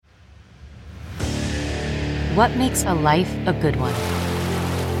What makes a life a good one?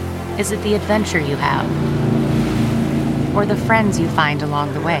 Is it the adventure you have? Or the friends you find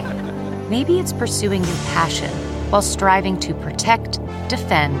along the way? Maybe it's pursuing your passion while striving to protect,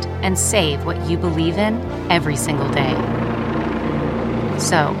 defend, and save what you believe in every single day.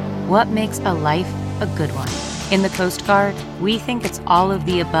 So, what makes a life a good one? In the Coast Guard, we think it's all of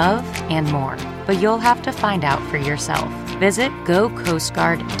the above and more, but you'll have to find out for yourself. Visit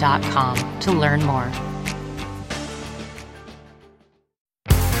gocoastguard.com to learn more.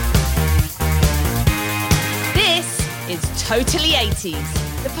 This is Totally 80s,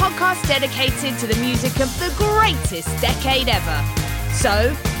 the podcast dedicated to the music of the greatest decade ever.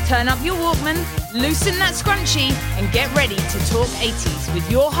 So, turn up your Walkman, loosen that scrunchie, and get ready to talk 80s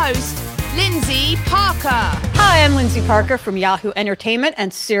with your host, Lindsay Parker. Hi, I'm Lindsay Parker from Yahoo Entertainment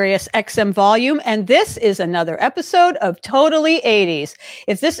and Sirius XM Volume, and this is another episode of Totally 80s.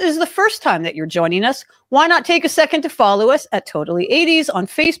 If this is the first time that you're joining us, why not take a second to follow us at Totally 80s on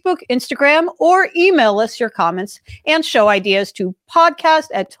Facebook, Instagram, or email us your comments and show ideas to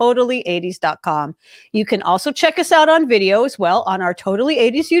podcast@totally80s.com. You can also check us out on video as well on our Totally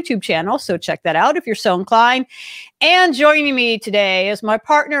 80s YouTube channel, so check that out if you're so inclined. And joining me today is my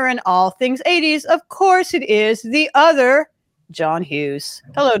partner in all things 80s. Of course, it is the other John Hughes.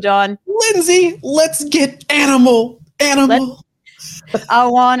 Hello, John. Lindsay, let's get animal. I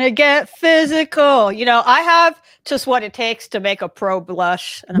want to get physical. You know, I have just what it takes to make a pro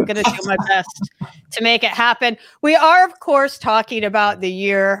blush, and I'm going to do my best to make it happen. We are, of course, talking about the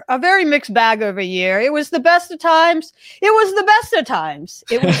year, a very mixed bag of a year. It was the best of times. It was the best of times.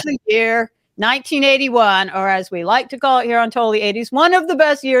 It was the year 1981, or as we like to call it here on Totally 80s, one of the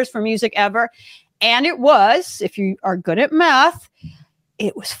best years for music ever. And it was, if you are good at math,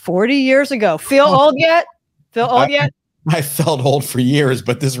 it was 40 years ago. Feel old yet? Feel old yet? I felt old for years,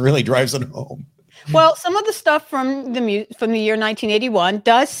 but this really drives it home. Well, some of the stuff from the year 1981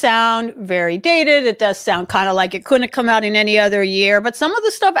 does sound very dated. It does sound kind of like it couldn't have come out in any other year. But some of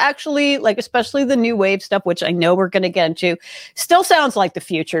the stuff actually, like especially the new wave stuff, which I know we're going to get into, still sounds like the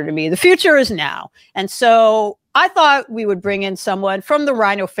future to me. The future is now. And so I thought we would bring in someone from the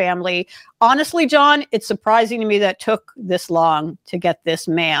Rhino family. Honestly, John, it's surprising to me that it took this long to get this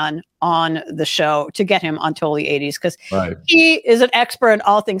man on the show, to get him on Totally 80s, because he is an expert in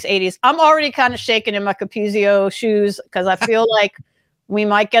all things 80s. I'm already kind of shaking in my Capuzio shoes because I feel like we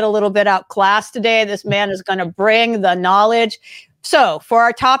might get a little bit outclassed today. This man is going to bring the knowledge. So for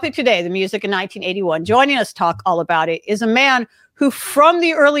our topic today, the music in 1981, joining us to talk all about it is a man who from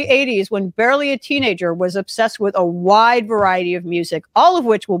the early 80s, when barely a teenager, was obsessed with a wide variety of music, all of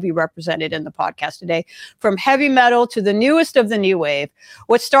which will be represented in the podcast today, from heavy metal to the newest of the new wave.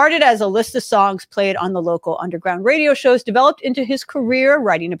 What started as a list of songs played on the local underground radio shows developed into his career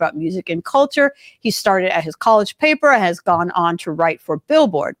writing about music and culture. He started at his college paper and has gone on to write for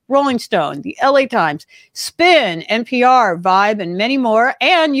Billboard, Rolling Stone, the LA Times, Spin, NPR, Vibe, and many more.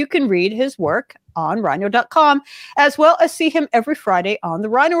 And you can read his work on rhino.com, as well as see him every Friday on the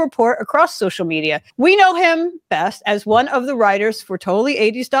Rhino Report across social media. We know him best as one of the writers for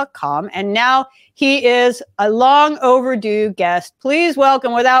Totally80s.com, and now he is a long overdue guest. Please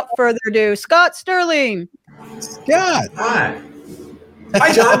welcome, without further ado, Scott Sterling. Scott. Hi.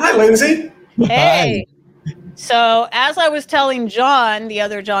 Hi, John. Hi, Lindsay. Hey. So as I was telling John, the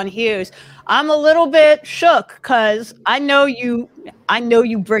other John Hughes, I'm a little bit shook because I know you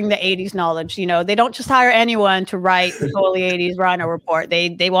bring the 80s knowledge. You know, they don't just hire anyone to write the Totally 80s Rhino Report.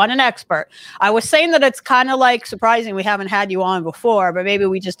 They want an expert. I was saying that it's kind of like surprising we haven't had you on before, but maybe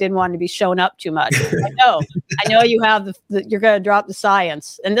we just didn't want to be shown up too much. I know you have you're going to drop the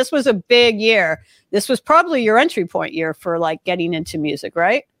science. And this was a big year. This was probably your entry point year for like getting into music,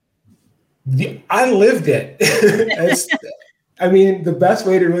 right? I lived it. I mean, the best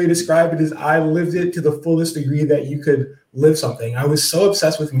way to really describe it is I lived it to the fullest degree that you could live something. I was so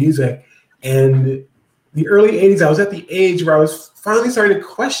obsessed with music. And the early 80s, I was at the age where I was finally starting to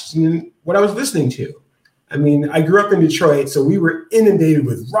question what I was listening to. I mean, I grew up in Detroit, so we were inundated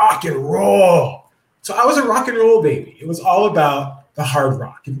with rock and roll. So I was a rock and roll baby. It was all about the hard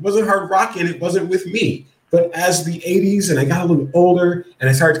rock. If it wasn't hard rock, and it wasn't with me. But as the 80s and I got a little older and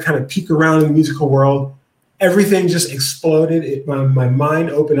I started to kind of peek around in the musical world, everything just exploded. My mind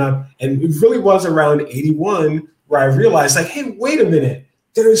opened up. And it really was around 81 where I realized, like, hey, wait a minute.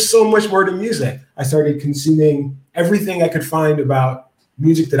 There is so much more to music. I started consuming everything I could find about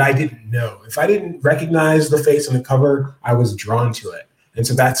music that I didn't know. If I didn't recognize the face on the cover, I was drawn to it. And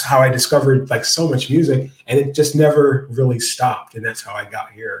so that's how I discovered like so much music. And it just never really stopped. And that's how I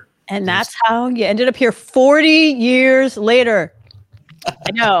got here. And that's how you ended up here 40 years later.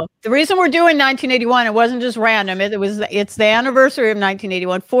 I know. The reason we're doing 1981, it wasn't just random. It's the anniversary of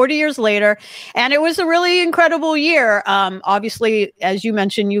 1981, 40 years later, and it was a really incredible year. Obviously, as you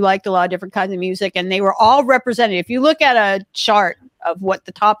mentioned, you liked a lot of different kinds of music, and they were all represented. If you look at a chart of what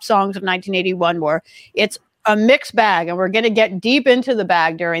the top songs of 1981 were, it's a mixed bag, and we're going to get deep into the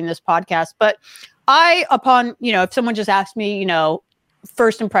bag during this podcast. But if someone just asked me,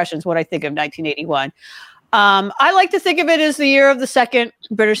 first impressions, what I think of 1981. I like to think of it as the year of the second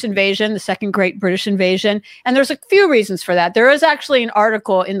British invasion, the second great British invasion. And there's a few reasons for that. There is actually an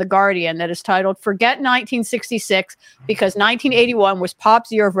article in The Guardian that is titled Forget 1966 because 1981 was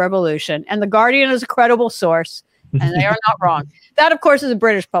pop's year of revolution. And The Guardian is a credible source, and they are not wrong. That, of course, is a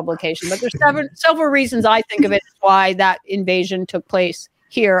British publication, but there's several reasons I think of it as why that invasion took place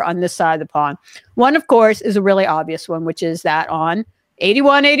here on this side of the pond. One, of course, is a really obvious one, which is that on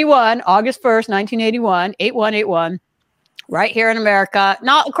 81, August 1st, 1981, 8181, right here in America,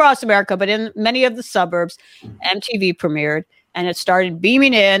 not across America, but in many of the suburbs, MTV premiered, and it started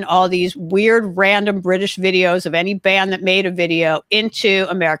beaming in all these weird, random British videos of any band that made a video into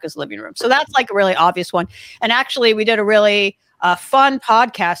America's living room. So that's like a really obvious one. And actually, we did a really fun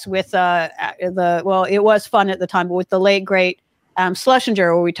podcast with it was fun at the time, but with the late, great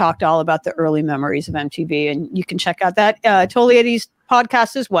Schlesinger, where we talked all about the early memories of MTV. And you can check out that Totally 80s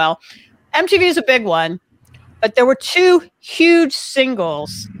podcast as well. MTV is a big one, but there were two huge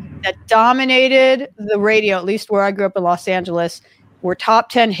singles that dominated the radio, at least where I grew up in Los Angeles, were top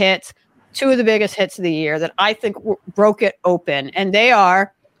 10 hits, two of the biggest hits of the year that I think broke it open. And they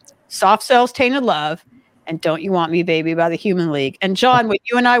are Soft Cells, Tainted Love, and Don't You Want Me, Baby by the Human League. And John, when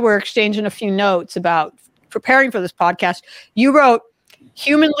you and I were exchanging a few notes about preparing for this podcast, you wrote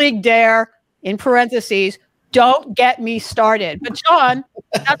Human League Dare, in parentheses, don't get me started. But John,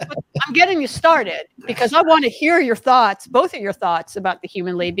 that's what I'm getting you started because I want to hear your thoughts, both of your thoughts about the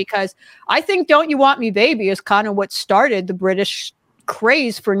Human League, because I think Don't You Want Me, Baby is kind of what started the British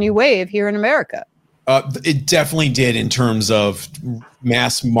craze for new wave here in America. It definitely did in terms of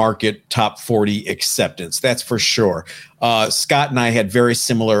mass market top 40 acceptance. That's for sure. Scott and I had very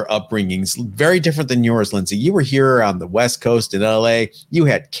similar upbringings, very different than yours, Lindsay. You were here on the West Coast in LA. You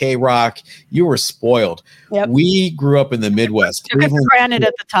had K-Rock. You were spoiled. Yep. We grew up in the Midwest. Took it for granted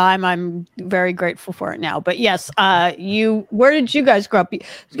at the time. I'm very grateful for it now. But yes, where did you guys grow up?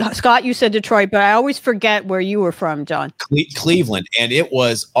 Scott, you said Detroit, but I always forget where you were from, John. Cleveland. And it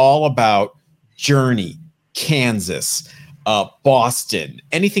was all about Journey, Kansas, Boston,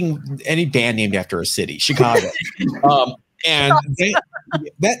 any band named after a city, Chicago. And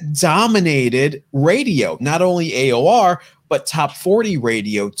that dominated radio, not only AOR, but top 40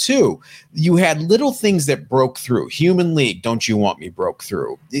 radio too. You had little things that broke through. Human League, Don't You Want Me broke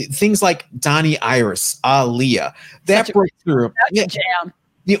through. Things like Donnie Iris, Aaliyah, that broke through. That's a jam.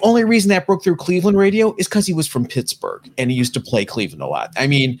 The only reason that broke through Cleveland radio is because he was from Pittsburgh and he used to play Cleveland a lot. I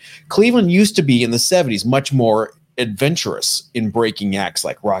mean, Cleveland used to be in the 70s much more adventurous in breaking acts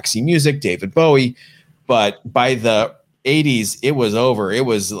like Roxy Music, David Bowie, but by the 80s it was over. It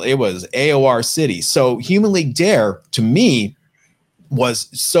was AOR City. So Human League Dare to me was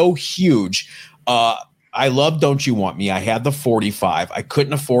so huge. I love Don't You Want Me. I had the 45. I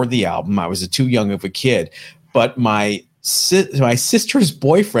couldn't afford the album. I was too young of a kid, but my sister's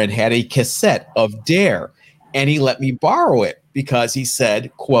boyfriend had a cassette of Dare and he let me borrow it because he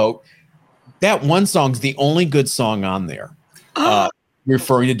said, quote, that one song's the only good song on there.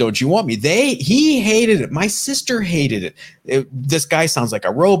 Referring to Don't You Want Me. He hated it. My sister hated it. This guy sounds like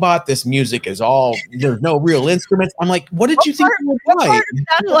a robot. This music is there's no real instruments. I'm like, what did you think? What part of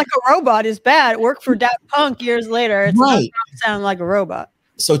sounding like a robot is bad? It worked for Daft Punk years later. It's right. Not sound like a robot.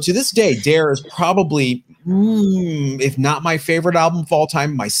 So to this day, Dare is probably, if not my favorite album of all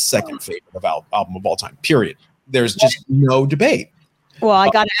time, my second favorite album of all time, period. There's just no debate. Well, I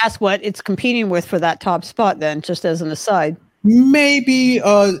got to ask what it's competing with for that top spot then, just as an aside. Maybe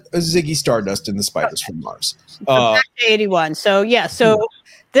Ziggy Stardust and the Spiders from Mars. Back to 81. So, yeah. So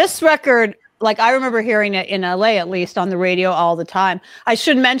this record, like I remember hearing it in LA, at least on the radio all the time. I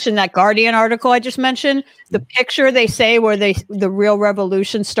should mention that Guardian article I just mentioned. The picture they say where the real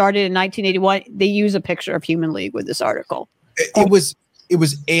revolution started in 1981, they use a picture of Human League with this article. It was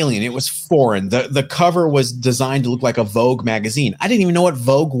alien. It was foreign. The cover was designed to look like a Vogue magazine. I didn't even know what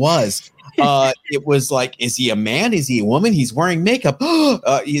Vogue was. It was like, is he a man? Is he a woman? He's wearing makeup.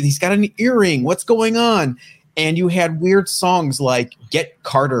 He's got an earring. What's going on? And you had weird songs like Get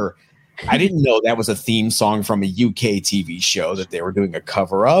Carter. I didn't know that was a theme song from a UK TV show that they were doing a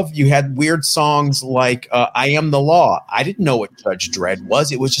cover of. You had weird songs like I Am the Law. I didn't know what Judge Dredd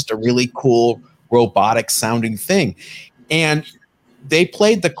was. It was just a really cool robotic sounding thing. And they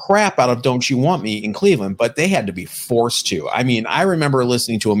played the crap out of Don't You Want Me in Cleveland, but they had to be forced to. I mean, I remember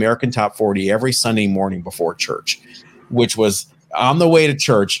listening to American Top 40 every Sunday morning before church, which was on the way to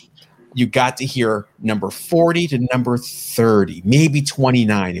church. You got to hear number 40 to number 30, maybe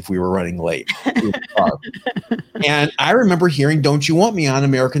 29 if we were running late. And I remember hearing Don't You Want Me on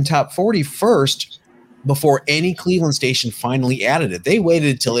American Top 40 first before any Cleveland station finally added it. They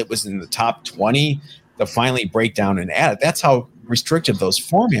waited until it was in the top 20 to finally break down and add it. That's how restrictive those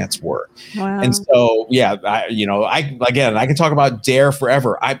formats were. Wow. And so, yeah, I can talk about Dare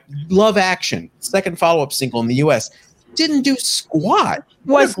forever. I love Action. Second follow-up single in the US. Didn't do squat.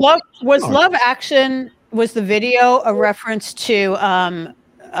 Was Love Action, was the video a reference to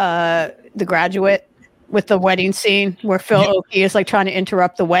The Graduate with the wedding scene where Phil Oakey is like trying to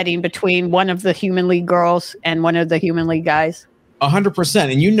interrupt the wedding between one of the Human League girls and one of the Human League guys?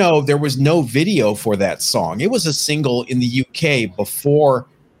 100%. And there was no video for that song. It was a single in the UK before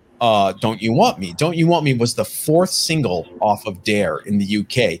Don't You Want Me. Don't You Want Me was the fourth single off of Dare in the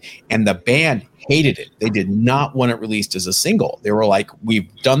UK. And the band hated it. They did not want it released as a single. They were like,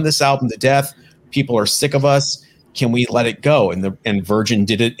 we've done this album to death. People are sick of us. Can we let it go? And Virgin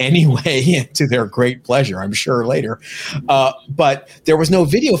did it anyway, to their great pleasure, I'm sure later. But there was no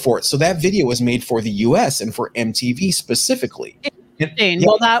video for it. So that video was made for the US and for MTV specifically.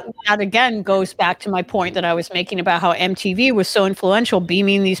 Well, that again goes back to my point that I was making about how MTV was so influential,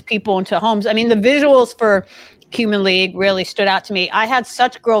 beaming these people into homes. I mean, the visuals for Human League really stood out to me. I had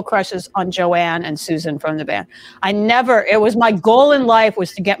such girl crushes on Joanne and Susan from the band. It was my goal in life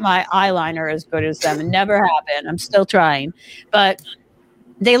was to get my eyeliner as good as them. It never happened. I'm still trying. But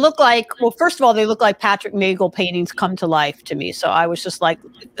they look like, well, first of all, they look like Patrick Nagel paintings come to life to me. So I was just like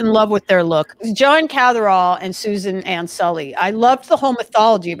in love with their look. Joan Catherall and Susan Ann Sully. I loved the whole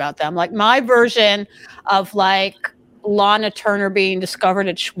mythology about them. Like my version of like Lana Turner being discovered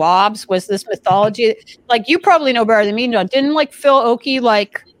at Schwab's was this mythology. Like you probably know better than me, John. Didn't like Phil Oakey,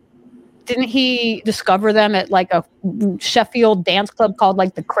 didn't he discover them at like a Sheffield dance club called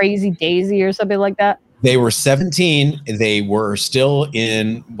like the Crazy Daisy or something like that? They were 17. They were still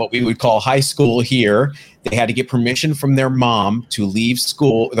in what we would call high school here. They had to get permission from their moms to leave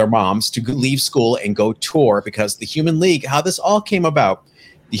school and go tour because the Human League, how this all came about,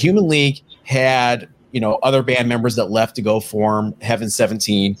 the Human League had, other band members that left to go form Heaven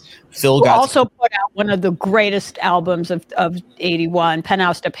 17. Phil also put out one of the greatest albums of 81,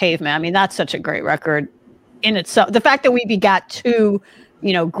 Penthouse to Pavement. I mean, that's such a great record in itself. The fact that we begot two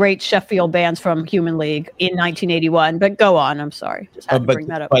great Sheffield bands from Human League in 1981. But go on. I'm sorry. Just had to bring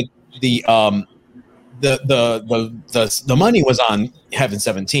that up. But the money was on Heaven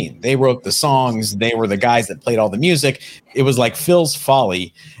 17. They wrote the songs. They were the guys that played all the music. It was like Phil's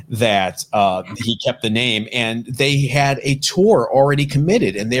folly that he kept the name, and they had a tour already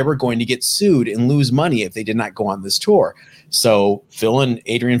committed, and they were going to get sued and lose money if they did not go on this tour. So Phil and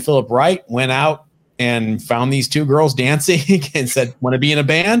Adrian Philip Wright went out and found these two girls dancing and said, want to be in a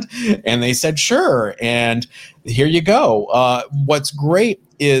band? And they said, sure. And here you go. What's great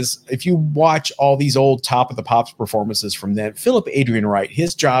is if you watch all these old Top of the Pops performances from then, Philip Adrian Wright,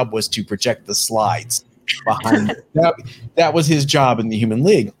 his job was to project the slides behind that was his job in the Human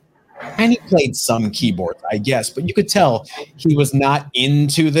League. And he played some keyboards, I guess, but you could tell he was not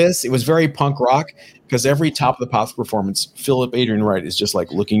into this. It was very punk rock because every Top of the Pops performance, Philip Adrian Wright is just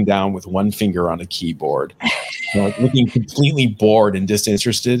like looking down with one finger on a keyboard, like looking completely bored and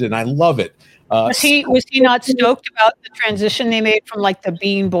disinterested. And I love it. Was he not stoked about the transition they made from like the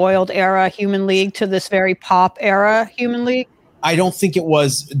Bean Boiled era Human League to this very pop era Human League? I don't think it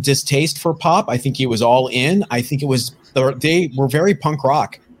was distaste for pop. I think he was all in. I think it was, they were very punk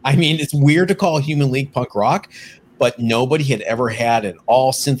rock. I mean, it's weird to call Human League punk rock, but nobody had ever had an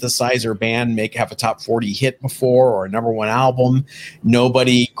all synthesizer band have a top 40 hit before or a number one album.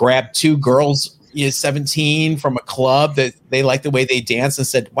 Nobody grabbed two girls 17 from a club that they liked the way they danced and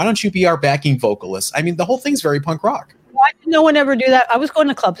said, why don't you be our backing vocalist? I mean, the whole thing's very punk rock. Why did no one ever do that? I was going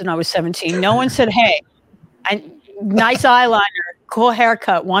to clubs when I was 17. No one said, hey, nice eyeliner, cool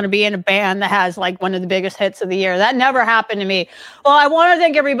haircut, want to be in a band that has like one of the biggest hits of the year. That never happened to me. Well, I want to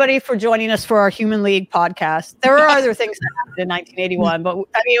thank everybody for joining us for our Human League podcast. There are other things that happened in 1981, but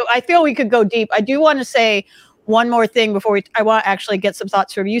I mean, I feel we could go deep. I do want to say one more thing before I want to actually get some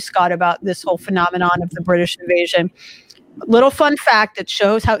thoughts from you, Scott, about this whole phenomenon of the British invasion. Little fun fact that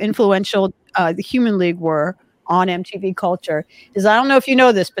shows how influential the Human League were on MTV Culture is, I don't know if you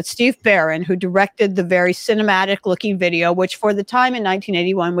know this, but Steve Barron, who directed the very cinematic looking video, which for the time in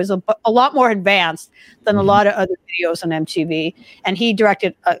 1981 was a lot more advanced than a lot of other videos on MTV. And he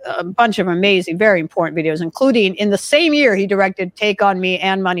directed a bunch of amazing, very important videos, including in the same year, he directed Take On Me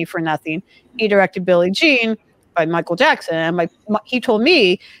and Money for Nothing. He directed Billie Jean by Michael Jackson. And he told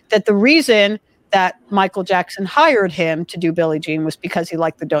me that the reason that Michael Jackson hired him to do Billie Jean was because he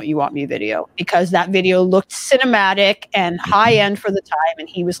liked the Don't You Want Me video, because that video looked cinematic and high end for the time. And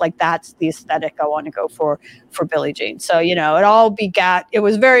he was like, that's the aesthetic I want to go for Billie Jean. So, it all begat, it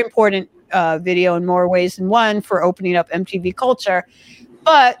was a very important video in more ways than one for opening up MTV Culture.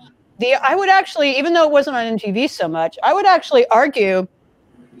 But I would actually, even though it wasn't on MTV so much, I would actually argue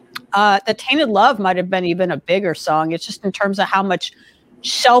that Tainted Love might have been even a bigger song. It's just in terms of how much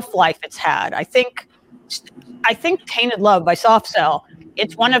shelf life it's had. I think Tainted Love by Soft Cell,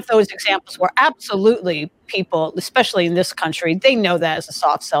 it's one of those examples where absolutely people, especially in this country, they know that as a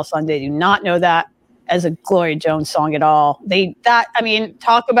Soft Cell song. They do not know that as a Gloria Jones song at all.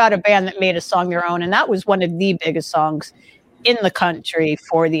 Talk about a band that made a song their own, and that was one of the biggest songs in the country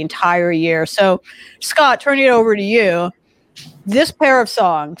for the entire year. So, Scott, turning it over to you. This pair of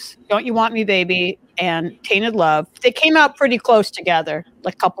songs, Don't You Want Me Baby and Tainted Love, they came out pretty close together,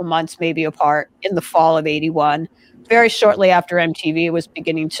 like a couple months maybe apart in the fall of 81, very shortly after MTV was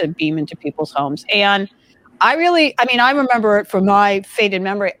beginning to beam into people's homes. And I remember it from my faded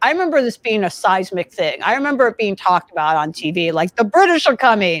memory. I remember this being a seismic thing. I remember it being talked about on TV, like the British are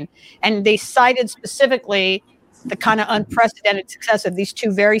coming. And they cited specifically the kind of unprecedented success of these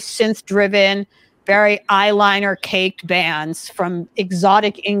two very synth-driven, very eyeliner-caked bands from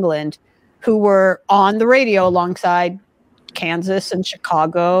exotic England who were on the radio alongside Kansas and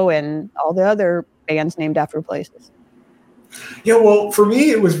Chicago and all the other bands named after places. Yeah, well, for me,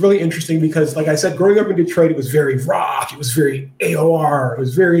 it was really interesting because, like I said, growing up in Detroit, it was very rock. It was very AOR. It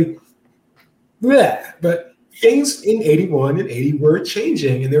was very bleh. But things in 81 and 80 were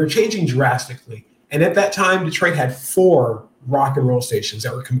changing, and they were changing drastically. And at that time, Detroit had 4 rock and roll stations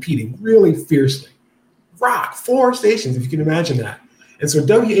that were competing really fiercely. 4 stations, if you can imagine that. And so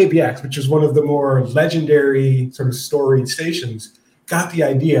WABX, which is one of the more legendary sort of storied stations, got the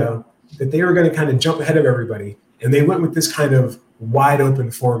idea that they were going to kind of jump ahead of everybody. And they went with this kind of wide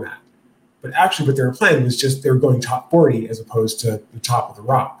open format. But actually what they were playing was just, they were going top 40 as opposed to the top of the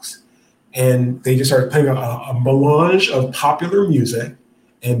rocks. And they just started playing a melange of popular music.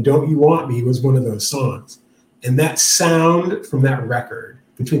 And Don't You Want Me was one of those songs. And that sound from that record,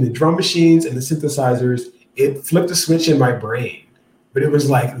 between the drum machines and the synthesizers, it flipped a switch in my brain. But it was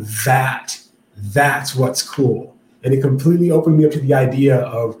like, that's what's cool. And it completely opened me up to the idea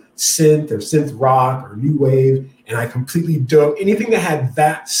of synth or synth rock or new wave. And I completely dove anything that had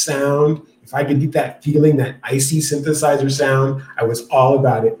that sound. If I could get that feeling, that icy synthesizer sound, I was all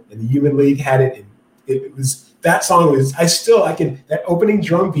about it. And the Human League had it. And it was, that song was, that opening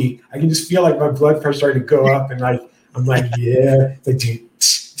drum beat, I can just feel like my blood pressure starting to go up. And I'm like, yeah.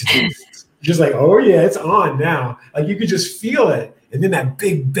 It's like, just like, oh yeah, it's on now. Like you could just feel it. And then that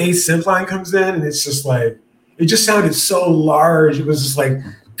big bass synth line comes in and it's just like, it just sounded so large. It was just like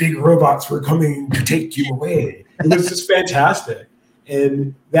big robots were coming to take you away. It was just fantastic.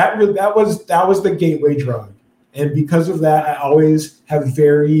 And that was the gateway drug. And because of that, I always have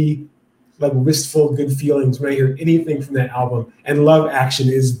very like wistful good feelings when I hear anything from that album. And Love Action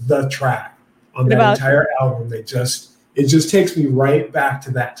is the track on that entire album. It just takes me right back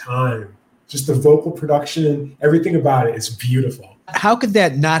to that time. Just the vocal production, everything about it is beautiful. How could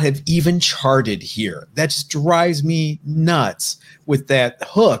that not have even charted here? That just drives me nuts with that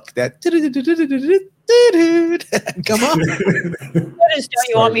hook, that come on. What is Don't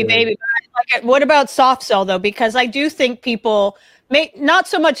You Want Me Baby? Like, what about Soft Cell though? Because I do think people not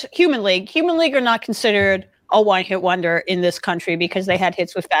so much Human League. Human League are not considered a one-hit wonder in this country because they had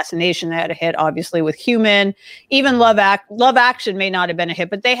hits with Fascination. They had a hit, obviously, with Human. Even Love Action may not have been a hit,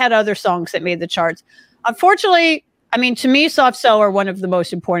 but they had other songs that made the charts. Unfortunately, I mean, to me, Soft Cell are one of the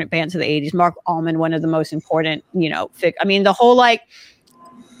most important bands of the 80s. Mark Allman, one of the most important, the whole, like,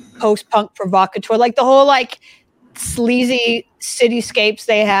 post-punk provocateur, like, the whole, like, sleazy cityscapes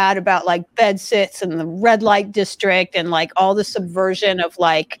they had about like bed sits and the red light district and like all the subversion of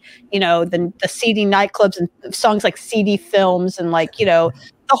like, the seedy nightclubs and songs like seedy films and like, the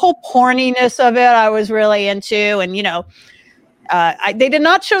whole porniness of it I was really into. And, They did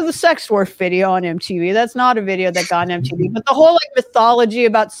not show the Sex Dwarf video on MTV. That's not a video that got on MTV. But the whole like mythology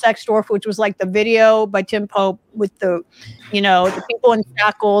about Sex Dwarf, which was like the video by Tim Pope with the, the people in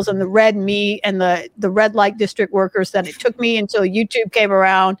shackles and the red meat and the red light district workers, that it took me until YouTube came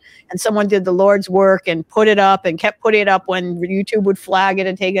around and someone did the Lord's work and put it up and kept putting it up when YouTube would flag it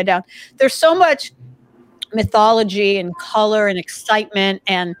and take it down. There's so much mythology and color and excitement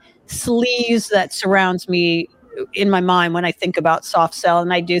and sleaze that surrounds me in my mind when I think about Soft Cell.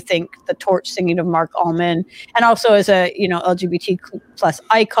 And I do think the torch singing of Mark Allman, and also as a LGBT plus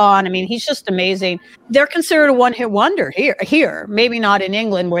icon, I mean, he's just amazing. They're considered a one-hit wonder here, maybe not in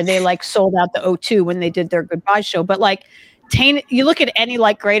England where they like sold out the O2 when they did their goodbye show, but like you look at any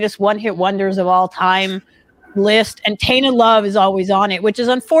like greatest one-hit wonders of all time list, and Tainted Love is always on it, which is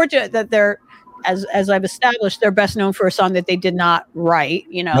unfortunate that they're, as I've established, they're best known for a song that they did not write.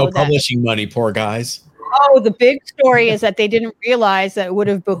 No publishing money, poor guys. Oh, the big story is that they didn't realize that it would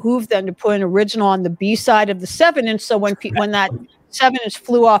have behooved them to put an original on the B side of the 7-inch. So when that 7-inch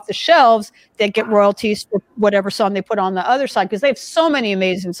flew off the shelves, they'd get royalties for whatever song they put on the other side, because they have so many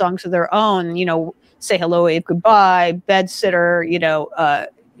amazing songs of their own. Say Hello, Abe, Goodbye, Bedsitter.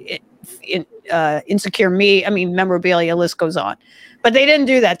 Insecure Me. I mean, Memorabilia. List goes on. But they didn't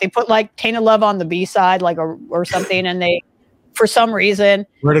do that. They put like Tainted Love on the B side, like or something, and they, for some reason,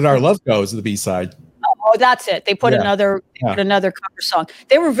 Where Did Our Love Go is the B side. Oh, that's it. They put another cover song.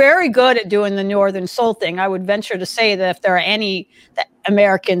 They were very good at doing the Northern Soul thing. I would venture to say that if there are any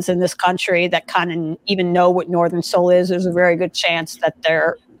Americans in this country that kind of even know what Northern Soul is, there's a very good chance that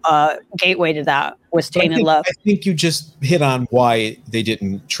their gateway to that was Tainted Love. I think you just hit on why they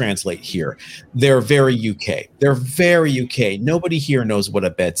didn't translate here. They're very UK. Nobody here knows what a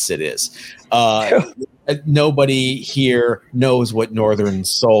bedsit is. Nobody here knows what Northern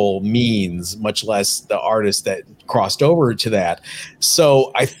Soul means, much less the artist that crossed over to that.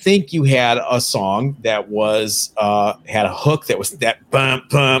 So I think you had a song that was had a hook that was that bump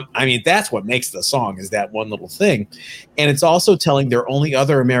bump. I mean, that's what makes the song, is that one little thing. And it's also telling their only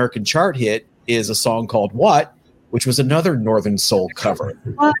other American chart hit is a song called What, which was another Northern Soul cover.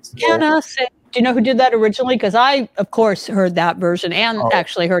 What can I say? Do you know who did that originally? Because I, of course, heard that version and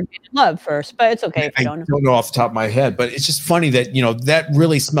actually heard Love first, but it's okay if you don't know. I don't know off the top of my head, but it's just funny that, that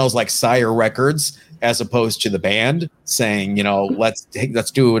really smells like Sire Records as opposed to the band saying,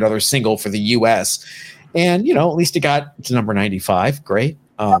 let's do another single for the US. And, at least it got to number 95. Great.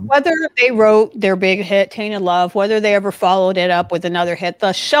 Whether they wrote their big hit, Tainted Love, whether they ever followed it up with another hit,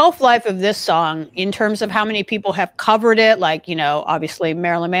 the shelf life of this song, in terms of how many people have covered it, like, obviously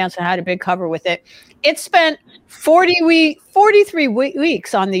Marilyn Manson had a big cover with it. It spent 43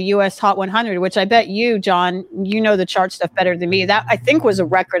 weeks on the US Hot 100, which I bet you, John, the chart stuff better than me. That I think was a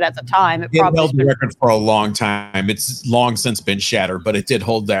record at the time. It held the record for a long time. It's long since been shattered, but it did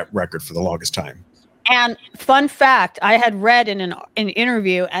hold that record for the longest time. And fun fact, I had read in an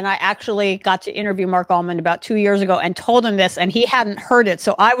interview, and I actually got to interview Mark Allman about 2 years ago and told him this, and he hadn't heard it.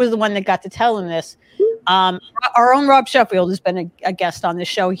 So I was the one that got to tell him this. Our own Rob Sheffield has been a guest on this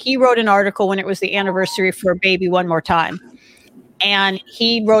show. He wrote an article when it was the anniversary for Baby One More Time. And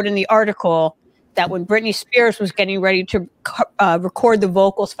he wrote in the article that when Britney Spears was getting ready to record the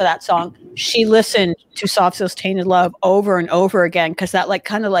vocals for that song, she listened to Soft Cell's Tainted Love over and over again, because that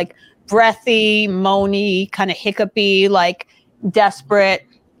kind of breathy, moany, kind of hiccupy, desperate,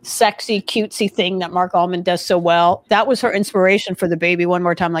 sexy, cutesy thing that Mark Allman does so well. That was her inspiration for the Baby One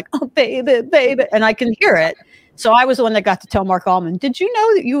More Time, oh, baby, baby. And I can hear it. So I was the one that got to tell Mark Allman, did you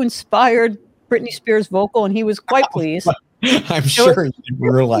know that you inspired Britney Spears' vocal? And he was quite pleased. I'm sure he didn't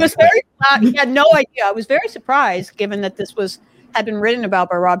realize he had no idea. I was very surprised, given that this had been written about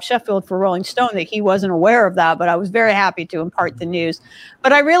by Rob Sheffield for Rolling Stone, that he wasn't aware of that, but I was very happy to impart the news.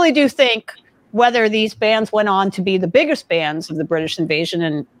 But I really do think whether these bands went on to be the biggest bands of the British invasion,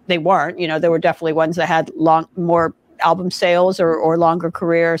 and they weren't, there were definitely ones that had more album sales or longer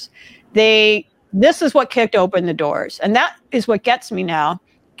careers. This is what kicked open the doors. And that is what gets me now.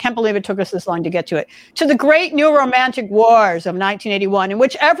 Can't believe it took us this long to get to it. To the great new romantic wars of 1981, in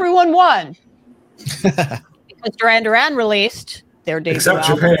which everyone won. Because Duran Duran released their debut Except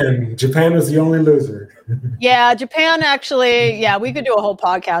album. Japan. Japan was the only loser. Yeah, Japan actually, we could do a whole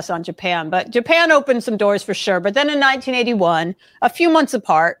podcast on Japan, but Japan opened some doors for sure. But then in 1981, a few months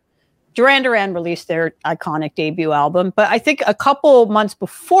apart, Duran Duran released their iconic debut album. But I think a couple months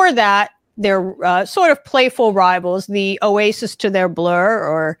before that, their sort of playful rivals, the Oasis to their Blur,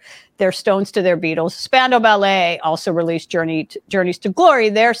 or their Stones to their Beatles, Spandau Ballet also released Journeys to Glory,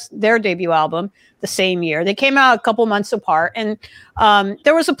 their debut album, the same year. They came out a couple months apart, and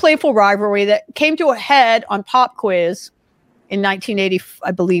there was a playful rivalry that came to a head on Pop Quiz in 1980,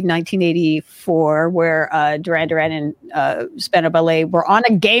 I believe 1984, where Duran Duran and Spandau Ballet were on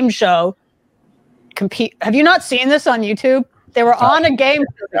a game show. Have you not seen this on YouTube? They were on a game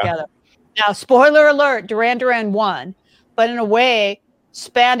show together. Now, spoiler alert, Duran Duran won, but in a way,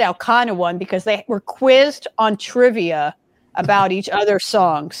 Spandau kind of won because they were quizzed on trivia about each other's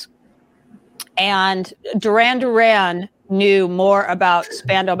songs. And Duran Duran knew more about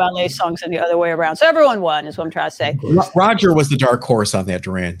Spandau Ballet songs than the other way around. So everyone won, is what I'm trying to say. Roger was the dark horse on that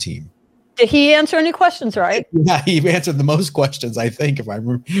Duran team. Did he answer any questions, right? Yeah, he answered the most questions, I think, if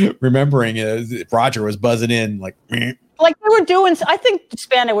I'm remembering. Roger was buzzing in like they were doing. I think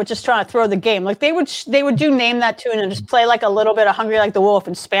Spandau were just trying to throw the game. Like they would do Name That Tune and just play like a little bit of Hungry Like the Wolf,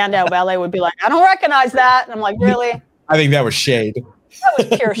 and Spandau Ballet would be like, I don't recognize that. And I'm like, really? I think that was shade. That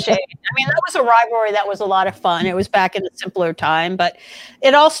was pure shade. I mean, that was a rivalry that was a lot of fun. It was back in a simpler time, but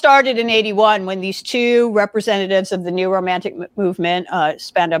it all started in 81 when these two representatives of the new romantic movement,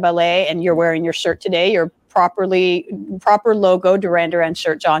 Spandau Ballet, and you're wearing your shirt today, your proper logo Duran Duran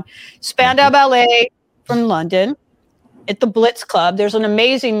shirt, John. Spandau Ballet from London at the Blitz Club. There's an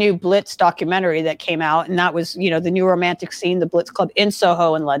amazing new Blitz documentary that came out, and that was, the new romantic scene, the Blitz Club in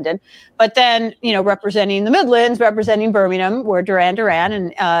Soho in London. But then, representing the Midlands, representing Birmingham, were Duran Duran.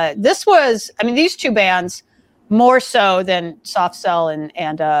 And these two bands, more so than Soft Cell and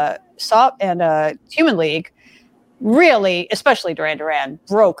Human League, really, especially Duran Duran,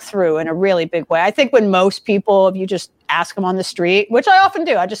 broke through in a really big way. I think when most people, if you just ask them on the street, which I often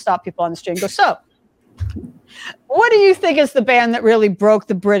do, I just stop people on the street and go, so what do you think is the band that really broke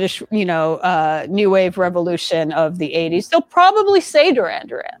the British, new wave revolution of the 80s? They'll probably say Duran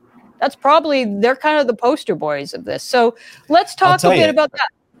Duran. They're kind of the poster boys of this. So let's talk a bit about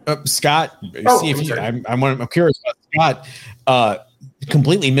that. Scott, I'm curious about Scott.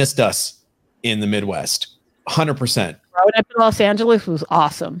 Completely missed us in the Midwest. 100%. Growing up in Los Angeles was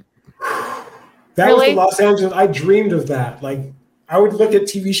awesome. That was the Los Angeles. I dreamed of that. Like, I would look at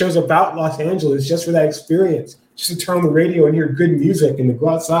TV shows about Los Angeles just for that experience, just to turn on the radio and hear good music and to go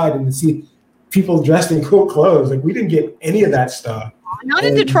outside and to see people dressed in cool clothes. Like, we didn't get any of that stuff. Not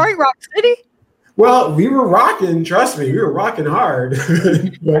in Detroit, Rock City? Well, we were rocking, trust me, we were rocking hard.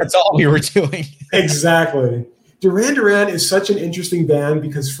 That's all we were doing. Exactly. Duran Duran is such an interesting band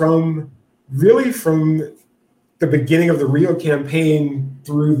because from the beginning of the Rio campaign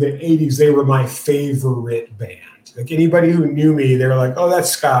through the 80s, they were my favorite band. Like, anybody who knew me, they were like, oh, that's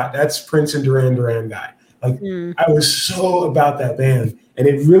Scott. That's Prince and Duran Duran guy. Like, I was so about that band. And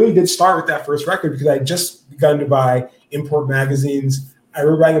it really did start with that first record because I had just begun to buy import magazines. I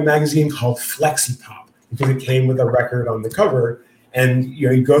remember buying a magazine called Flexi Pop because it came with a record on the cover. And,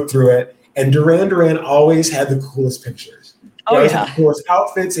 you go through it. And Duran Duran always had the coolest pictures. They always had the coolest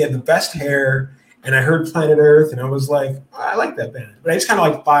outfits. They had the best hair. And I heard Planet Earth, and I was like, oh, I like that band. But I just kind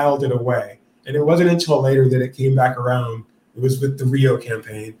of filed it away. And it wasn't until later that it came back around. It was with the Rio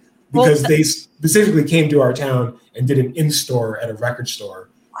campaign because they specifically came to our town and did an in-store at a record store.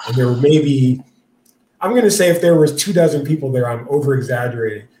 And there were maybe, I'm going to say if there was 24 people there, I'm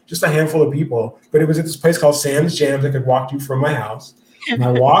over-exaggerating, just a handful of people. But it was at this place called Sam's Jams I could walk to from my house. And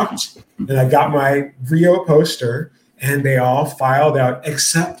I walked and I got my Rio poster and they all filed out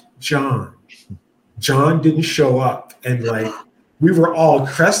except John. John didn't show up. And we were all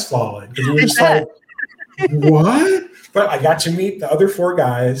crestfallen because we were just like, what? But I got to meet the other four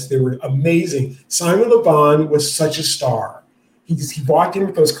guys. They were amazing. Simon Le Bon was such a star. He walked in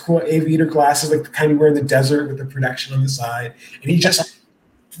with those cool aviator glasses, like the kind you wear in the desert with the protection on the side. And he just,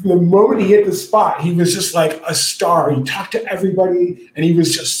 from the moment he hit the spot, he was just like a star. He talked to everybody and he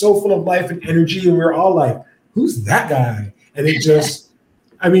was just so full of life and energy. And we were all like, who's that guy? And it just,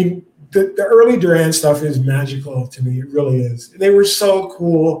 the early Duran stuff is magical to me. It really is. They were so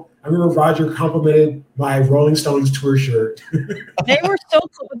cool. I remember Roger complimented my Rolling Stones tour shirt. They were so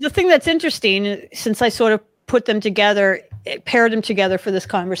cool. The thing that's interesting, since I sort of put them together, paired them together for this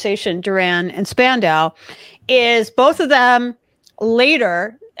conversation, Duran and Spandau, is both of them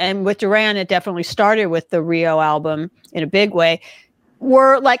later, and with Duran, it definitely started with the Rio album in a big way,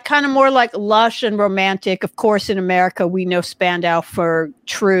 were kind of more lush and romantic. Of course, in America, we know Spandau for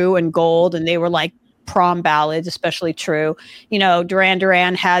True and Gold, and they were prom ballads, especially True. Duran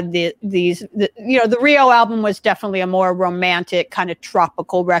Duran had the Rio album was definitely a more romantic kind of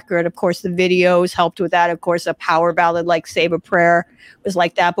tropical record. Of course, the videos helped with that. Of course, a power ballad like Save a Prayer was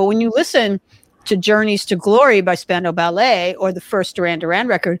like that. But when you listen to Journeys to Glory by Spandau Ballet or the first Duran Duran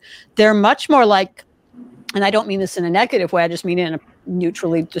record, they're much more and I don't mean this in a negative way, I just mean it in a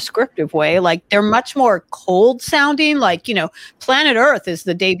neutrally descriptive way. Like they're much more cold sounding. Like, you know, Planet Earth is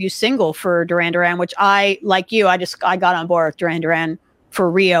the debut single for Duran Duran, which I, like you, I got on board with Duran Duran for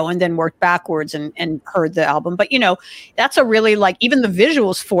Rio and then worked backwards and heard the album. But, you know, that's a really, like, even the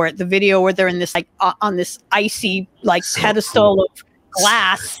visuals for it, the video where they're in this, like, on this icy, like, so pedestal cool. of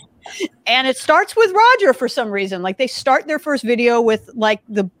glass. And it starts with Roger for some reason. Like they start their first video with like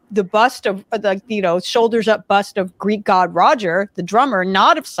the bust of the, you know, shoulders up bust of Greek god Roger, the drummer,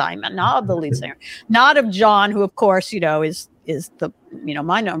 not of Simon, not of the lead singer, not of John, who of course, you know, is the, you know,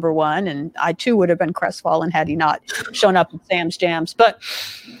 my number one. And I too would have been crestfallen had he not shown up at Sam's Jams. But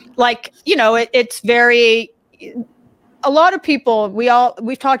like, you know, it's very, a lot of people,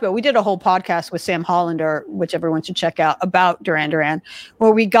 we've talked about, we did a whole podcast with Sam Hollander, which everyone should check out, about Duran Duran,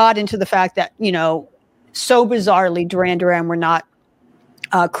 where we got into the fact that, you know, so bizarrely Duran Duran were not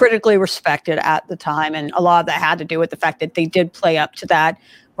critically respected at the time. And a lot of that had to do with the fact that they did play up to that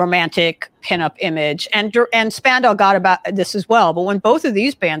romantic pinup image. And Spandau got about this as well. But when both of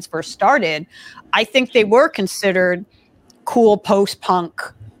these bands first started, I think they were considered cool post-punk,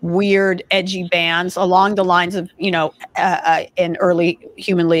 weird, edgy bands along the lines of, you know, an early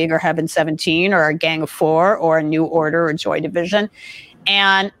Human League or Heaven 17 or a Gang of Four or a New Order or Joy Division.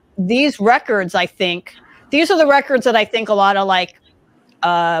 And these records, I think, these are the records that I think a lot of like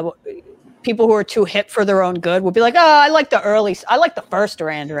people who are too hip for their own good will be like, oh, I like the first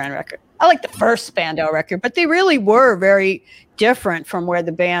Duran Duran record. I like the first Spandau record. But they really were very different from where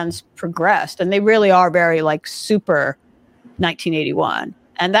the bands progressed. And they really are very like super 1981.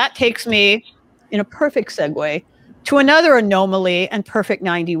 And that takes me, in a perfect segue, to another anomaly and perfect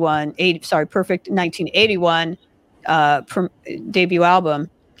 1981 debut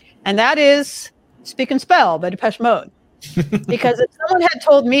album. And that is Speak and Spell by Depeche Mode. Because if someone had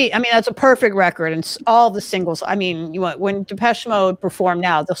told me, I mean, that's a perfect record and all the singles. I mean, when Depeche Mode perform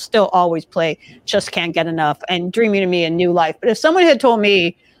now, they'll still always play Just Can't Get Enough and Dreaming of Me and New Life. But if someone had told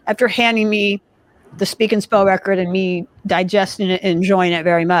me, after handing me the Speak and Spell record and me digesting it and enjoying it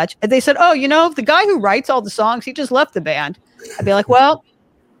very much, and they said, oh, you know, the guy who writes all the songs, he just left the band, I'd be like, well,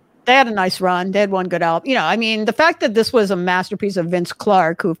 they had a nice run. They had one good album. You know, I mean, the fact that this was a masterpiece of Vince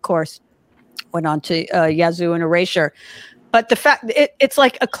Clarke, who, of course, went on to Yazoo and Erasure. But the fact it's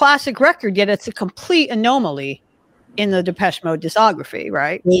like a classic record, yet it's a complete anomaly in the Depeche Mode discography,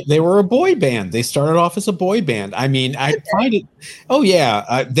 right? They were a boy band. They started off as a boy band. I mean, I find it. Oh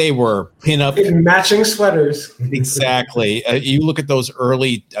yeah, they were pinup in matching sweaters. Exactly. You look at those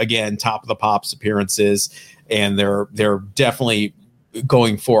early, again, Top of the Pops appearances, and they're definitely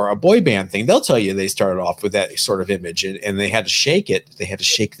going for a boy band thing. They'll tell you they started off with that sort of image, and they had to shake it. They had to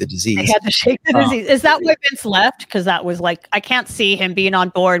shake the disease. They had to shake the disease. Is that why Vince left? Because that was like, I can't see him being on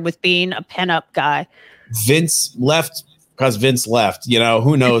board with being a pinup guy. Vince left because Vince left. You know,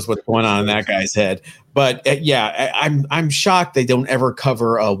 who knows what's going on in that guy's head. But yeah, I'm shocked they don't ever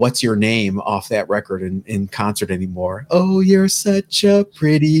cover "What's Your Name" off that record in concert anymore. Oh, you're such a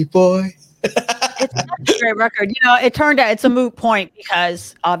pretty boy. It's such a great record. You know, it turned out it's a moot point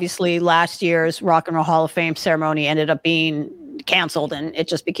because obviously last year's Rock and Roll Hall of Fame ceremony ended up being canceled, and it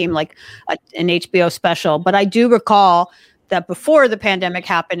just became like an HBO special. But I do recall that before the pandemic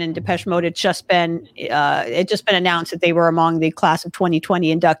happened and Depeche Mode had just been announced that they were among the class of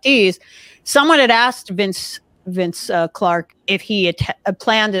 2020 inductees. Someone had asked Vince Clarke if he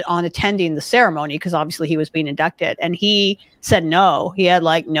planned on attending the ceremony, because obviously he was being inducted, and he said no. He had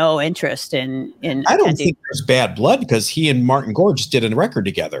like no interest in I don't think there's bad blood, because he and Martin Gore just did a record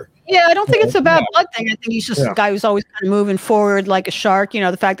together. Yeah, I don't think it's a bad blood thing. I think he's just a guy who's always kind of moving forward like a shark. You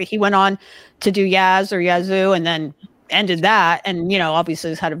know, the fact that he went on to do Yaz or Yazoo and then ended that, and you know, obviously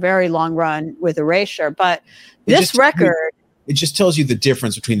has had a very long run with Erasure. But this record, it just tells you the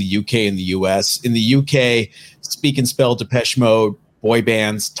difference between the UK and the US. In the UK, Speak and Spell, Depeche Mode, boy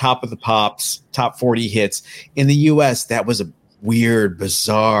bands, Top of the Pops, top 40 hits. In the US, that was a weird,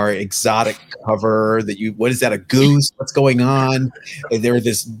 bizarre, exotic cover what is that, a goose? What's going on? And they were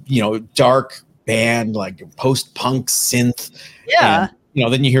this, you know, dark band, like post-punk synth. Yeah. And, you know,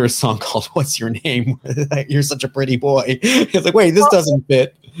 then you hear a song called "What's Your Name?" You're such a pretty boy. It's like, wait, this doesn't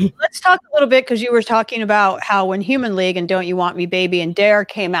fit. Let's talk a little bit, because you were talking about how when Human League and Don't You Want Me Baby and Dare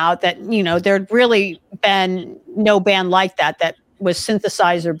came out, that, you know, there'd really been no band like that was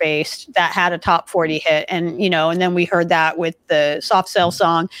synthesizer based, that had a top 40 hit. And, you know, and then we heard that with the Soft Cell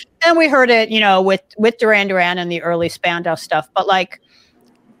song, and we heard it, you know, with Duran Duran and the early Spandau stuff. But like,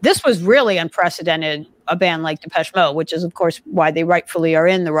 this was really unprecedented, a band like Depeche Mode, which is, of course, why they rightfully are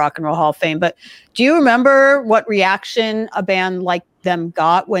in the Rock and Roll Hall of Fame. But do you remember what reaction a band like them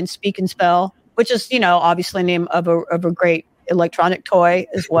got when Speak and Spell, which is, you know, obviously name of a great electronic toy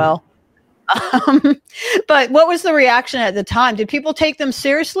as well. But what was the reaction at the time? Did people take them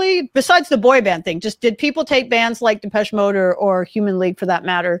seriously? Besides the boy band thing, just did people take bands like Depeche Mode or Human League, for that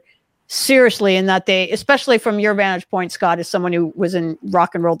matter, seriously? In that they, especially from your vantage point, Scott, as someone who was in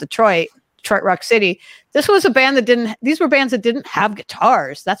rock and roll Detroit Rock City, these were bands that didn't have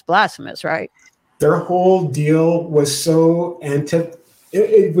guitars. That's blasphemous, right? Their whole deal was so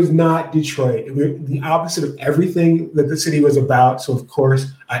it was not Detroit. It was the opposite of everything that the city was about. So of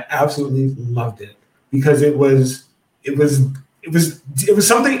course I absolutely loved it because it was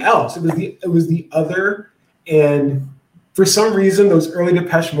something else. It was the other. And for some reason, those early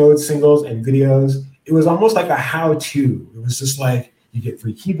Depeche Mode singles and videos, it was almost like a how-to. It was just like, you get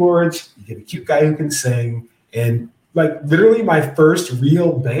 3 keyboards, you get a cute guy who can sing. And like literally my first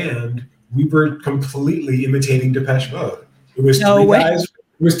real band, we were completely imitating Depeche Mode. It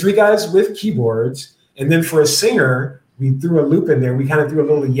was three guys with keyboards. And then for a singer, we threw a loop in there. We kind of threw a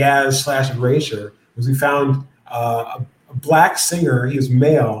little Yaz/erasure because we found a black singer. He was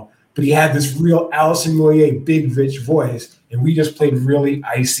male, but he had this real Alison Moyet, big, rich voice. And we just played really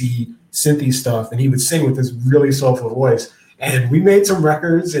icy, synthy stuff. And he would sing with this really soulful voice. And we made some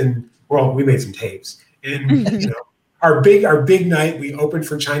records we made some tapes. And, our big night, we opened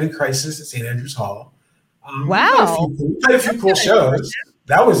for China Crisis at St. Andrews Hall. Wow. We played a few cool shows.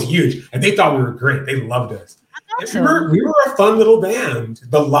 That was huge. And they thought we were great. They loved us. Awesome. We were a fun little band,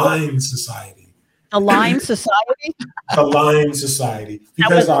 the Line Society. The Line Society? The Line Society. Because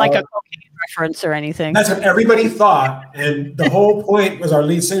that wasn't like a cocaine reference or anything. That's what everybody thought. And the whole point was our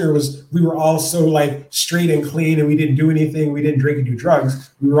lead singer we were all so like straight and clean and we didn't do anything. We didn't drink and do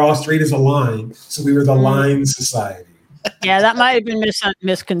drugs. We were all straight as a line. So we were the Line Society. Yeah, that might have been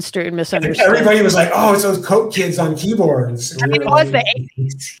misconstrued, misunderstood. Everybody was like, "Oh, it's those Coke kids on keyboards." I mean, it was the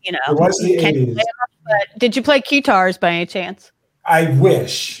 80s, It was the 80s. But did you play guitars by any chance? I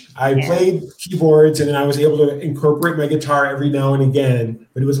wish. I played keyboards, and then I was able to incorporate my guitar every now and again.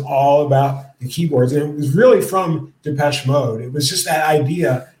 But it was all about the keyboards, and it was really from Depeche Mode. It was just that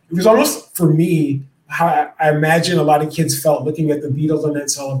idea. It was almost for me how I imagine a lot of kids felt looking at the Beatles and Ed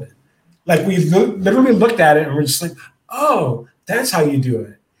Sullivan. Like we literally looked at it, and we're just like, oh, that's how you do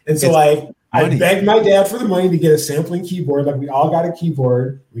it. And so I begged my dad for the money to get a sampling keyboard. Like we all got a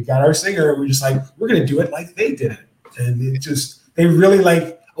keyboard. We got our singer. And we're just like, we're going to do it like they did it. And they really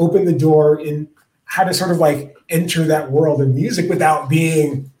like opened the door in how to sort of like enter that world of music without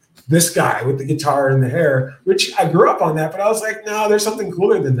being this guy with the guitar and the hair, which I grew up on that. But I was like, no, there's something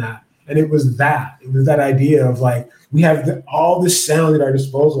cooler than that. And it was that idea of like, we have all this sound at our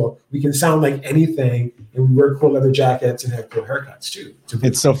disposal. We can sound like anything, and we wear cool leather jackets and have cool haircuts too.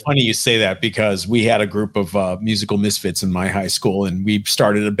 It's so funny you say that because we had a group of musical misfits in my high school, and we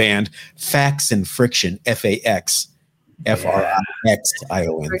started a band, Fax and Friction, FAX, FRIXION.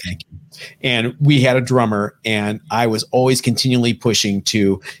 Thank you. And we had a drummer, and I was always continually pushing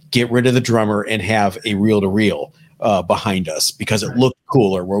to get rid of the drummer and have a reel-to-reel behind us because it looked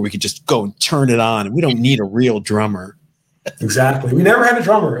cooler, where we could just go and turn it on, and we don't need a real drummer. Exactly. We never had a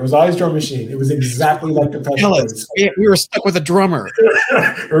drummer. It was always drum machine. It was exactly like the we were stuck with a drummer.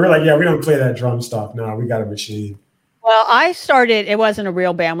 We were like, yeah, we don't play that drum stuff. No, we got a machine. Well, it wasn't a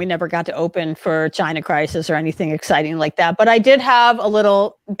real band. We never got to open for China Crisis or anything exciting like that. But I did have a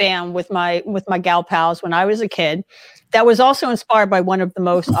little band with my gal pals when I was a kid that was also inspired by one of the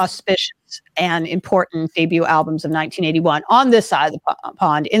most auspicious and important debut albums of 1981 on this side of the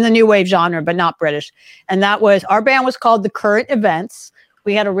pond in the new wave genre, but not British. And our band was called The Current Events.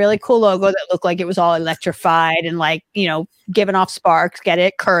 We had a really cool logo that looked like it was all electrified and like, giving off sparks, get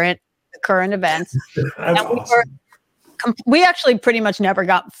it? The Current Events. That's awesome. We actually pretty much never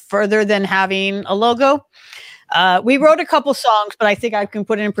got further than having a logo. We wrote a couple songs, but I think I can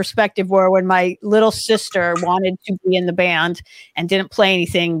put it in perspective where when my little sister wanted to be in the band and didn't play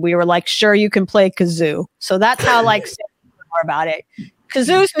anything, we were like, sure, you can play kazoo. So that's how more about it.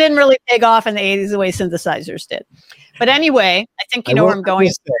 Kazoos didn't really take off in the 80s the way synthesizers did. But anyway, I think you know where I'm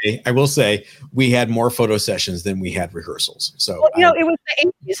going. I will say we had more photo sessions than we had rehearsals. So it was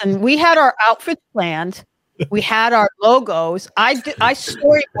the 80s and we had our outfits planned. We had our logos. I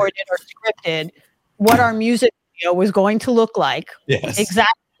storyboarded or scripted what our music video was going to look like. Yes.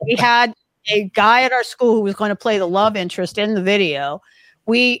 Exactly. We had a guy at our school who was going to play the love interest in the video.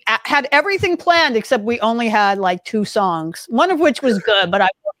 We had everything planned except we only had like 2 songs, one of which was good, but I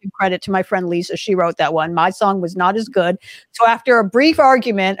give credit to my friend Lisa. She wrote that one. My song was not as good. So after a brief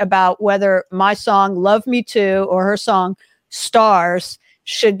argument about whether my song Love Me Too or her song Stars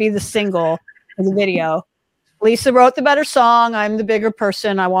should be the single for the video, Lisa wrote the better song. I'm the bigger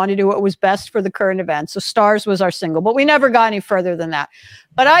person. I want to do what was best for the current event. So Stars was our single, but we never got any further than that.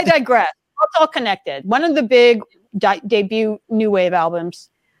 But I digress. It's all connected. One of the big debut new wave albums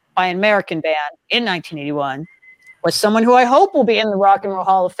by an American band in 1981 was someone who I hope will be in the Rock and Roll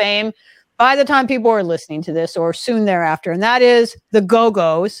Hall of Fame by the time people are listening to this or soon thereafter. And that is the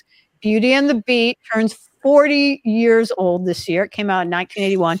Go-Go's. Beauty and the Beat turns 40 years old this year. It came out in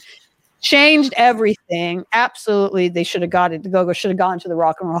 1981. Changed everything. Absolutely. They should have got it. The Go-Go should have gone to the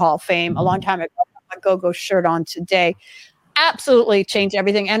Rock and Roll Hall of Fame a long time ago. I have my Go-Go shirt on today. Absolutely changed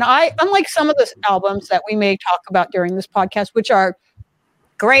everything. And unlike some of the albums that we may talk about during this podcast, which are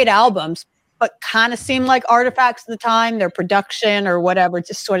great albums, but kind of seem like artifacts of the time, their production or whatever,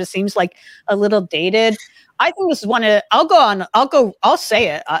 just sort of seems like a little dated. I think this is I'll say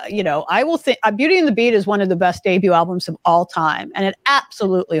it. I will think Beauty and the Beat is one of the best debut albums of all time. And it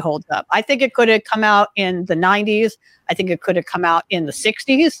absolutely holds up. I think it could have come out in the 90s. I think it could have come out in the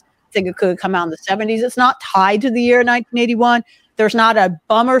 60s. I think it could have come out in the 70s. It's not tied to the year 1981. There's not a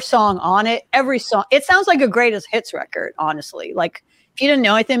bummer song on it. Every song, it sounds like a greatest hits record, honestly. Like, if you didn't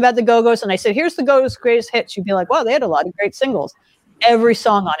know anything about the Go-Go's and I said, here's the Go-Go's greatest hits, you'd be like, wow, they had a lot of great singles. Every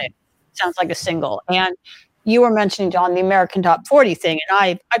song on it sounds like a single. And you were mentioning, John, the American Top 40 thing.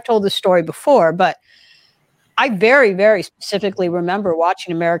 And I've told this story before, but I very, very specifically remember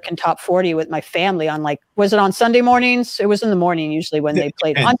watching American Top 40 with my family on, was it on Sunday mornings? It was in the morning usually when they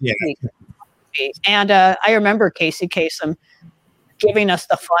played on TV. And I remember Casey Kasem giving us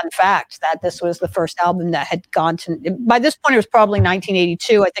the fun fact that this was the first album that had gone to, by this point, it was probably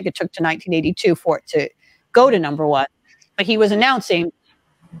 1982. I think it took to 1982 for it to go to number one. But he was announcing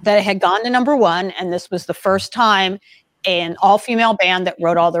that it had gone to number one, and this was the first time an all-female band that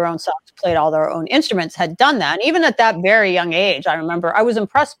wrote all their own songs, played all their own instruments, had done that. And even at that very young age, I remember I was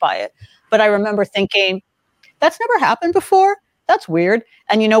impressed by it. But I remember thinking, that's never happened before? That's weird.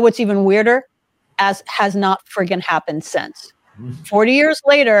 And you know what's even weirder? As has not friggin' happened since. 40 years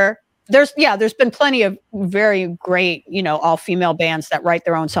later, there's been plenty of very great, all-female bands that write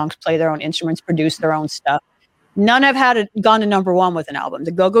their own songs, play their own instruments, produce their own stuff. None have gone to number one with an album.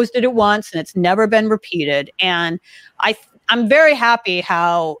 The Go-Go's did it once, and it's never been repeated. And I'm very happy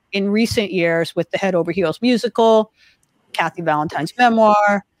how in recent years with the Head Over Heels musical, Kathy Valentine's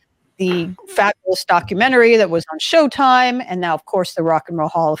memoir, the fabulous documentary that was on Showtime, and now, of course, the Rock and Roll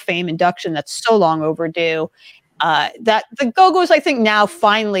Hall of Fame induction that's so long overdue, that the Go-Go's, I think, now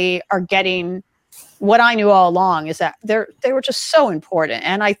finally are getting what I knew all along, is that they were just so important.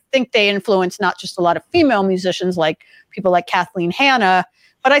 And I think they influenced not just a lot of female musicians, like people like Kathleen Hanna,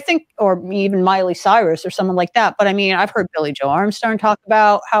 but I think, or even Miley Cyrus or someone like that. But I mean, I've heard Billy Joe Armstrong talk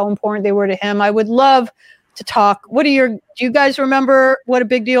about how important they were to him. I would love to talk. Do you guys remember what a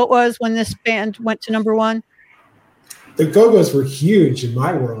big deal it was when this band went to number one? The Go-Go's were huge in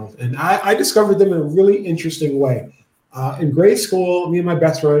my world, and I discovered them in a really interesting way. In grade school, me and my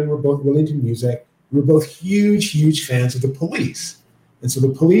best friend were both really into music. We were both huge, huge fans of the Police. And so the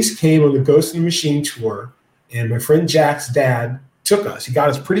Police came on the Ghost in the Machine tour, and my friend Jack's dad took us. He got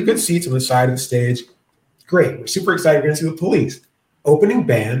us pretty good seats on the side of the stage. Great. We're super excited. We're going to see the Police. Opening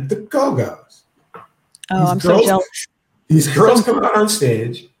band, the Go-Go's. I'm so jealous. These girls come out on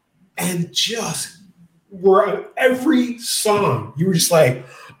stage and just were on every song. You were just like,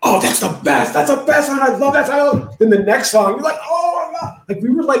 oh, that's the best. That's the best song. I love that song. Then the next song, you're like, oh my God. Like we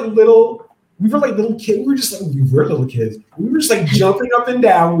were like little kids. We were little kids. We were just like jumping up and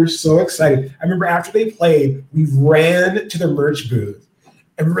down. We were so excited. I remember after they played, we ran to the merch booth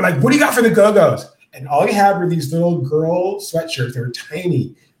and we were like, what do you got for the Go-Go's? And all you had were these little girl sweatshirts. They were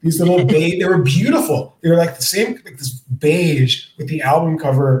tiny. These little beige, they were beautiful. They were like the same, like this beige with the album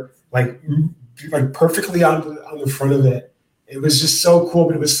cover, like perfectly on the front of it. It was just so cool,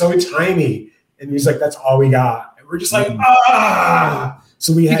 but it was so tiny. And he was like, that's all we got. And we're just like,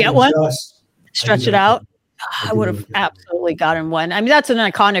 So we had to one? Stretch it out. I would have absolutely gotten one. I mean, that's an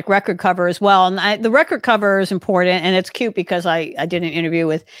iconic record cover as well. And the record cover is important, and it's cute because I did an interview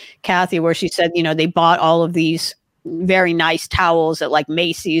with Kathy where she said, they bought all of these very nice towels at like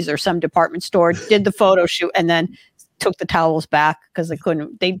Macy's or some department store, did the photo shoot, and then took the towels back because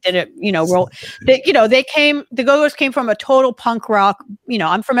they did it, the Go-Go's came from a total punk rock,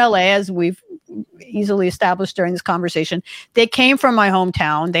 I'm from LA, as we've easily established during this conversation. They came from my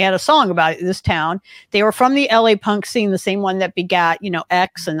hometown. They had a song about this town. They were from the LA punk scene, the same one that begat,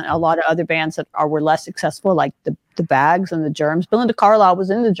 X and a lot of other bands that were less successful, like the Bags and the Germs. Belinda Carlisle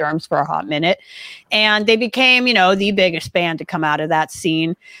was in the Germs for a hot minute, and they became, the biggest band to come out of that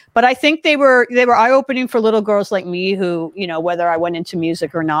scene. But I think they were eye-opening for little girls like me who, whether I went into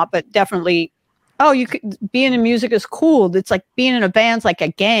music or not, but definitely oh, you could being in music is cool. It's like being in a band's like a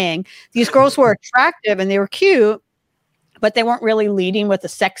gang. These girls were attractive and they were cute, but they weren't really leading with a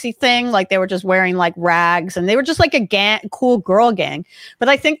sexy thing. Like they were just wearing like rags and they were just like a gang, cool girl gang. But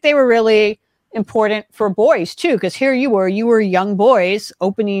I think they were really important for boys too, because here you were young boys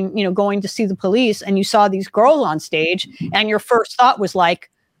opening, going to see the Police, and you saw these girls on stage, and your first thought was like,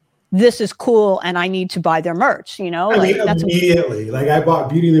 this is cool and I need to buy their merch, that's immediately. Like I bought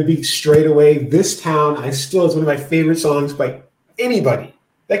Beauty and the Beast straight away. This Town, it's one of my favorite songs by anybody.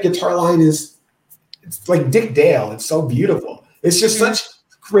 That guitar line it's like Dick Dale. It's so beautiful. It's just such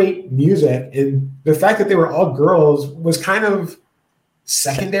great music. And the fact that they were all girls was kind of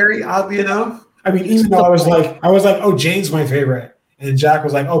secondary, oddly enough. I mean, even though I was like, oh, Jane's my favorite. And Jack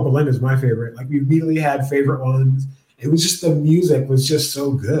was like, oh, Belinda's my favorite. Like we immediately had favorite ones. It was just, the music was just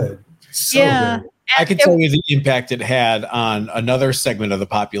so good. Good. I can tell you the impact it had on another segment of the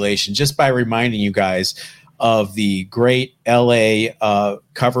population just by reminding you guys of the great LA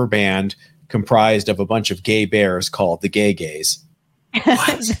cover band comprised of a bunch of gay bears called the Gay Gays.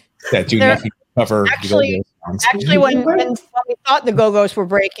 That do nothing but cover actually, when we thought the Go-Go's were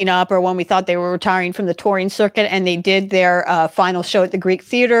breaking up, or when we thought they were retiring from the touring circuit, and they did their final show at the Greek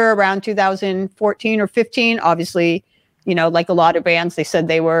Theater around 2014 or 15, obviously, like a lot of bands, they said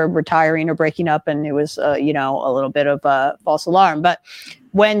they were retiring or breaking up, and it was, a little bit of a false alarm. But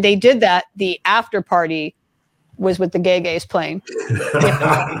when they did that, the after party was with the Gay Gays playing.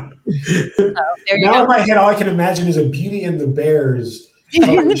 Now in my head, all I can imagine is a Beauty and the Bears.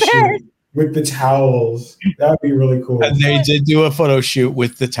 With the towels. That would be really cool. And they did do a photo shoot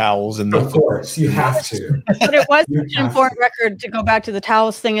with the towels. And of course, you have to. But it was such an important record, to go back to the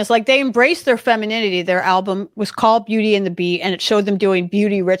towels thing, is like they embraced their femininity. Their album was called Beauty and the Beat, and it showed them doing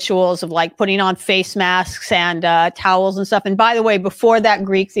beauty rituals of like putting on face masks and towels and stuff. And by the way, before that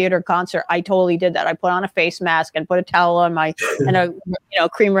Greek Theater concert, I totally did that. I put on a face mask and put a towel on my and a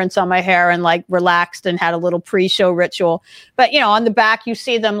cream rinse on my hair and like relaxed and had a little pre-show ritual. But on the back, you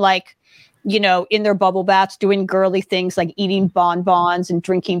see them like, in their bubble baths, doing girly things like eating bonbons and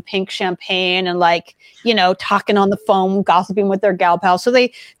drinking pink champagne and like, talking on the phone, gossiping with their gal pals. So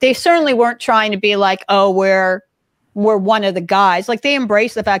they certainly weren't trying to be like, oh, we're one of the guys. Like they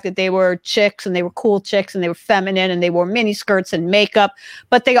embraced the fact that they were chicks and they were cool chicks and they were feminine and they wore mini skirts and makeup,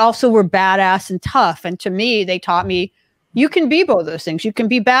 but they also were badass and tough. And to me, they taught me you can be both those things. You can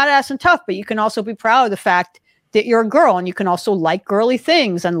be badass and tough, but you can also be proud of the fact that you're a girl, and you can also like girly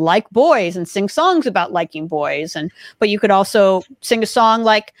things and like boys and sing songs about liking boys. But you could also sing a song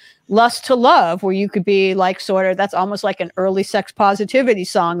like Lust to Love, where you could be like that's almost like an early sex positivity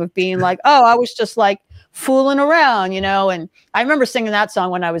song of being like, oh, I was just like fooling around, And I remember singing that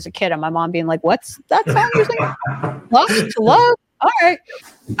song when I was a kid, and my mom being like, what's that song you're singing? Lust to Love?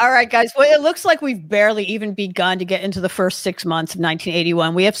 All right, guys. Well, it looks like we've barely even begun to get into the first 6 months of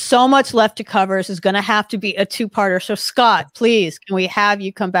 1981. We have so much left to cover. This is going to have to be a two-parter. So, Scott, please, can we have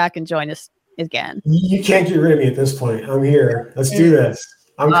you come back and join us again? You can't get rid of me at this point. I'm here. Let's do this.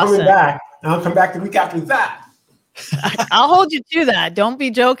 I'm coming back. And I'll come back the week after that. I'll hold you to that. Don't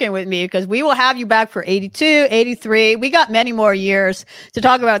be joking with me, because we will have you back for 82, 83. We got many more years to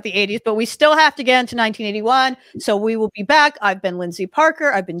talk about the 80s, but we still have to get into 1981. So we will be back. I've been Lindsay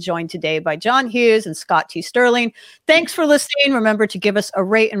Parker. I've been joined today by John Hughes and Scott T. Sterling. Thanks for listening. Remember to give us a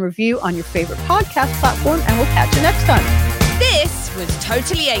rate and review on your favorite podcast platform, and we'll catch you next time. This was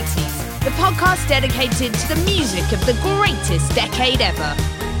Totally 80s, the podcast dedicated to the music of the greatest decade ever.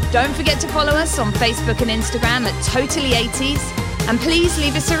 Don't forget to follow us on Facebook and Instagram at Totally 80s, and please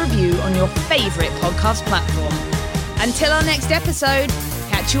leave us a review on your favorite podcast platform. Until our next episode,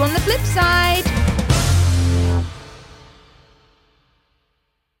 catch you on the flip side.